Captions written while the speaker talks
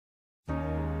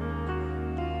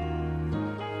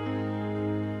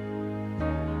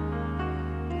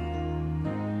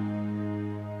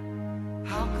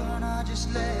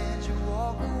just let you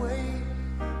walk away,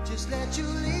 just let you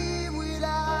leave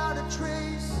without a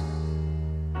trace.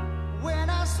 When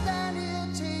I stand here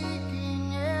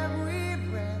taking every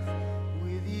breath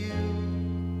with you,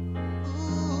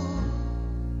 ooh,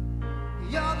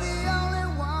 you're the only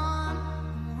one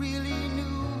who really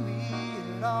knew me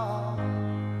at all.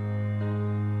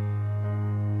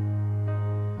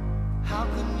 How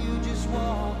can you just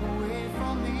walk away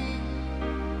from me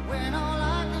when all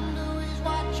I can do is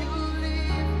watch you leave?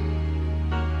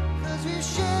 'Cause we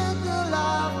shared the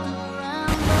laughter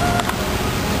and the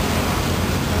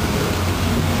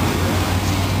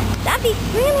Duffy,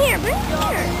 bring him here, bring him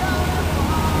here.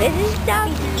 This is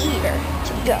Duffy's eager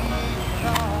to go.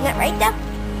 Isn't that right, Duff?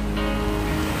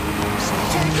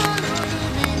 take